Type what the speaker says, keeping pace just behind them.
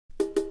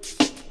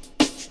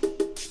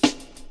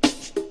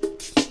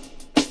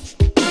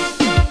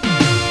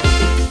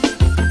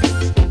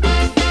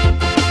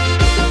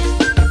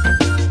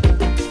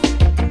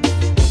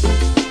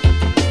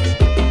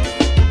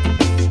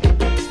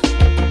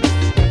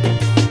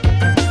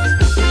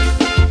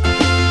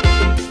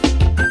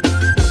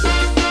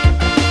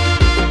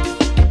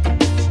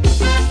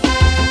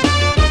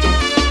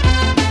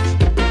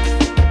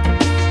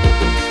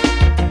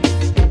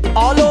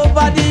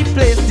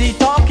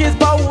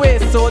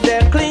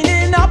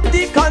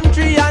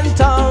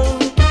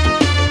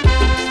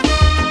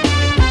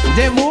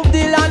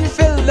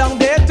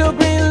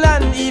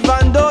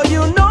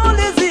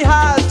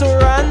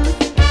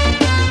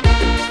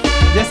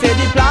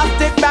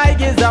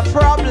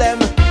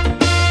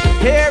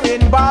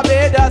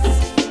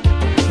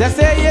They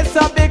say it's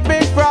a big,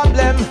 big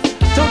problem.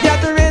 To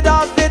get rid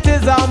of it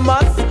is a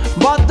must.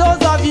 But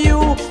those of you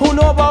who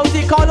know about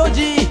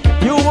ecology,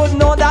 you would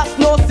know that's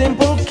no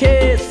simple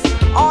case.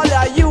 All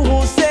of you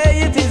who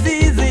say it is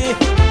easy,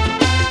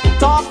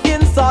 talk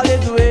in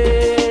solid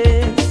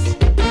ways.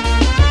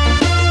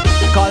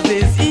 Cause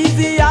it's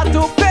easier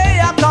to pay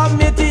a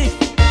committee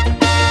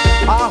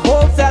a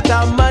whole set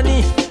of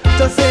money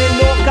to say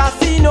no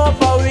casino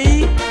for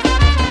we.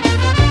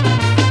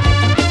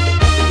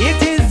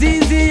 It is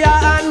easier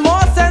and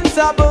more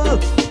sensible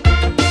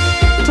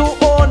to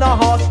own a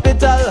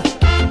hospital,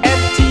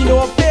 empty,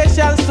 no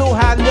patients to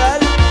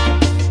handle.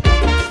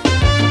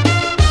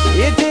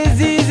 It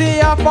is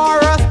easier for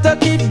us to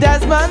keep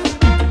Desmond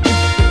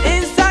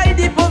inside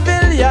the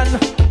pavilion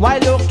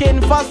while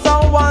looking for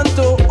someone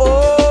to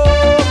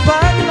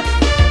open.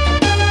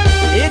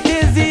 It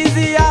is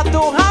easier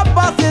to have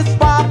buses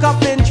park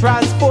up in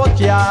transport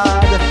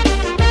yard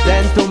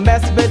than to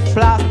mess with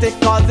plastic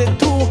cause it's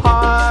too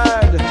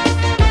hard.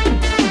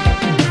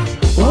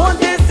 Won't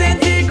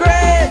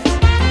disintegrate,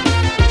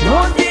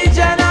 won't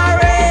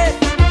degenerate,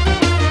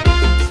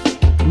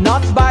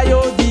 not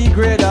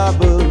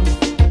biodegradable.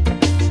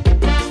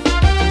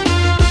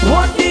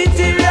 Won't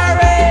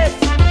deteriorate,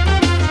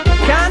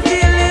 can't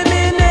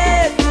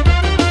eliminate.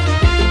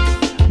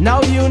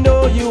 Now you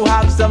know you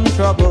have some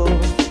trouble.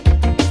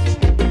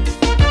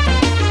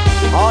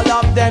 All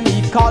of them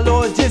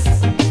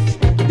ecologists,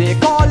 they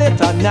call it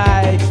a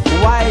knife.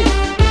 Why?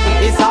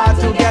 It's hard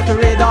to get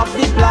rid of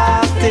the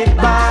plastic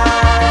bag.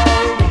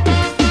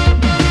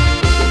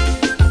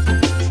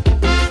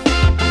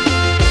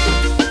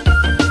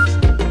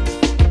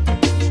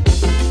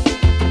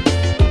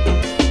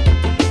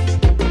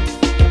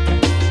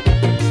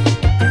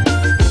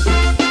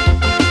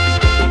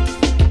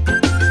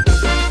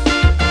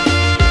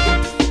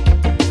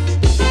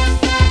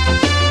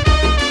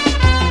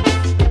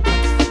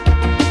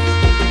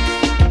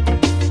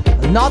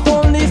 Not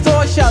only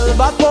social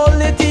but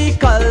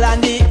political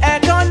and the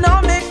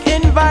economic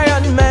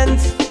environment.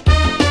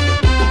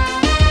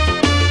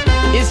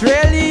 It's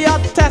really a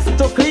test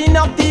to clean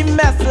up the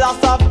mess.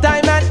 Lots of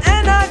time and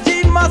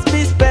energy must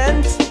be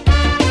spent.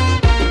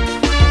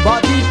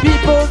 But the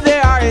people, they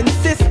are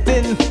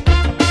insisting,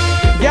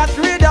 get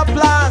rid of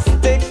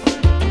plastic.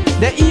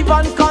 They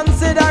even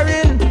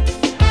considering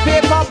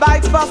paper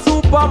bags for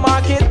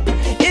supermarket.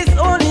 It's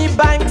only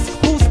banks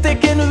who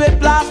sticking with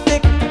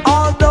plastic,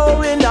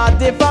 although in a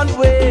different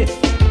way.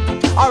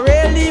 I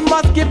really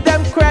must give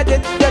them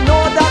credit. They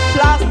know that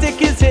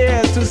plastic is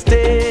here to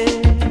stay.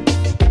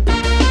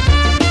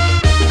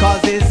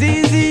 Cause it's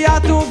easier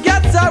to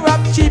get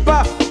syrup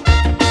cheaper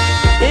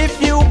if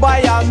you buy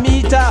a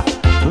meter.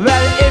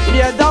 Well, if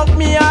you doubt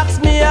me,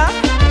 ask me.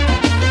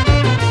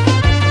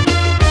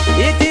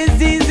 It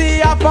is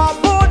easier for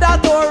border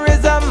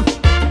tourism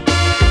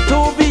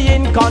to be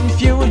in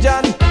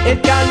confusion.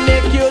 It can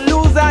make you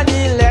lose an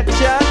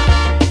election.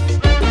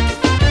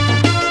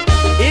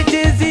 It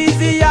is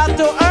easier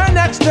to earn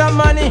extra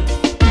money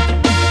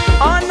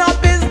on a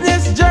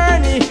business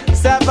journey,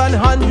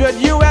 700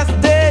 US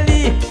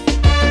daily.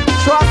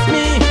 Trust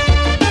me,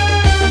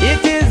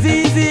 it is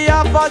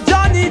easier for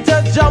Johnny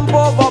to jump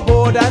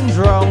overboard and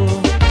drown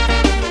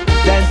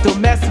than to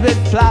mess with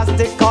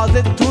plastic cause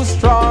it's too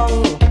strong.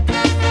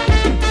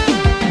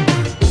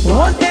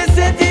 Won't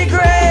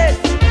disintegrate,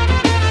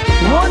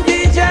 won't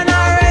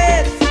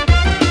degenerate,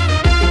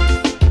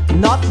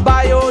 not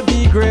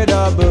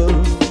biodegradable.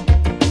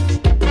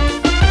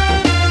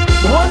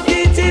 Won't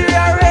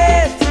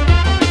deteriorate,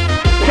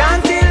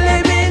 can't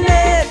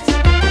eliminate.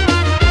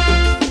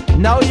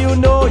 Now you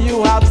know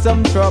you have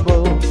some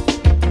trouble.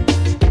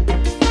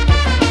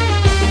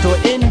 To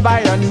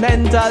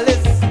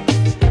environmentalists,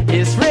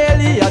 it's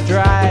really a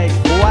drag.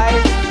 Why?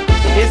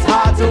 It's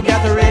hard to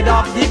get rid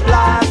of the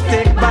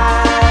plastic bag.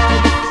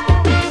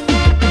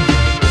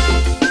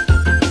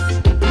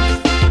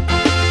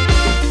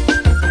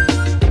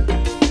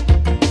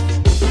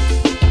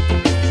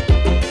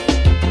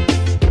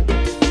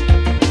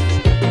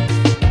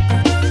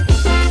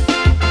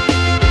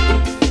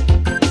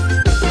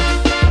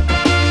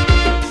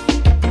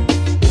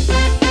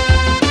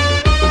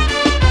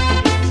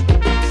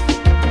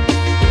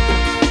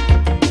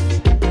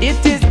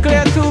 It is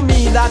clear to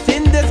me that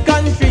in this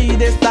country,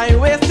 this time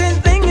wasting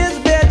thing is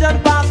big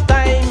and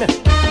pastime.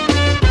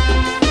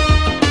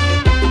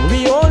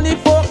 We only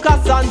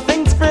focus on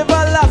things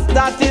frivolous,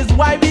 that is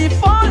why we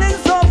falling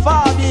so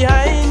far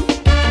behind.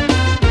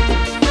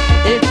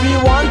 If we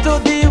want to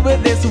deal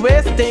with this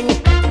wasting,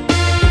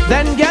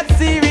 then get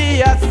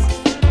serious.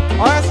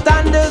 Our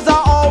standards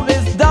are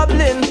always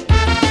doubling.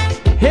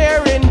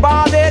 Here in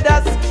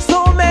Barbados,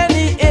 so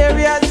many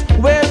areas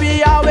where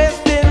we are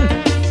wasting.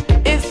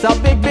 It's a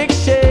big, big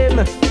shame.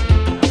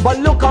 But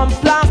look on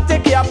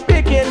plastic you're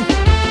picking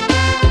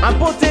and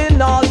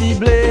putting all the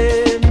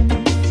blame.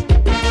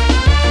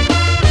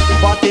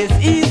 But it's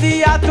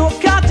easier to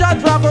catch a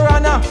drug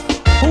runner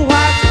who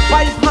has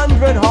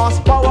 500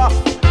 horsepower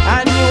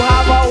and you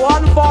have a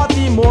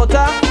 140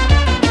 motor.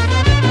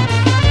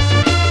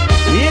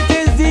 It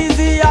is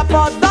easier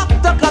for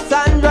Dr.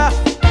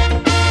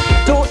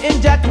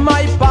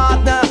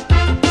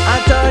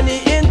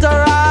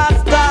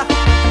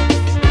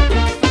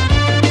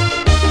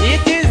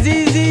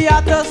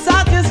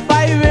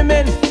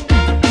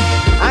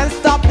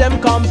 them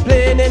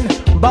complaining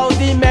about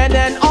the men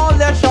and all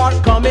their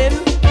shortcomings.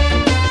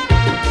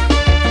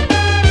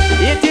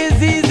 It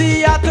is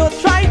easier to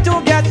try to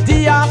get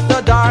the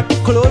after dark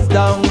closed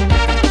down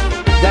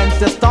than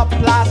to stop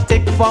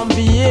plastic from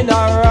being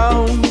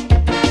around.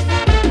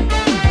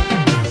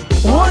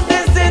 Won't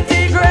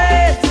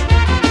disintegrate,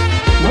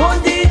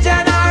 won't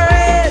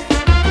degenerate,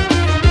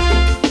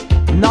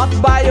 not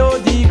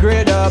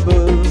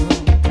biodegradable.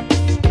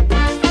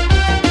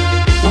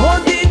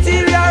 Won't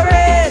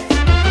deteriorate,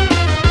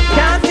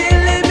 can't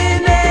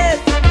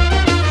eliminate.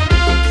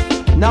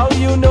 Now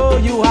you know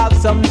you have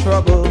some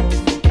trouble.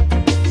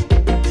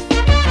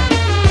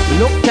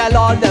 Look, tell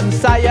all them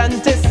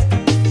scientists,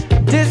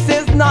 this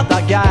is not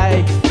a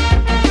guy.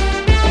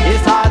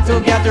 It's hard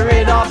to get rid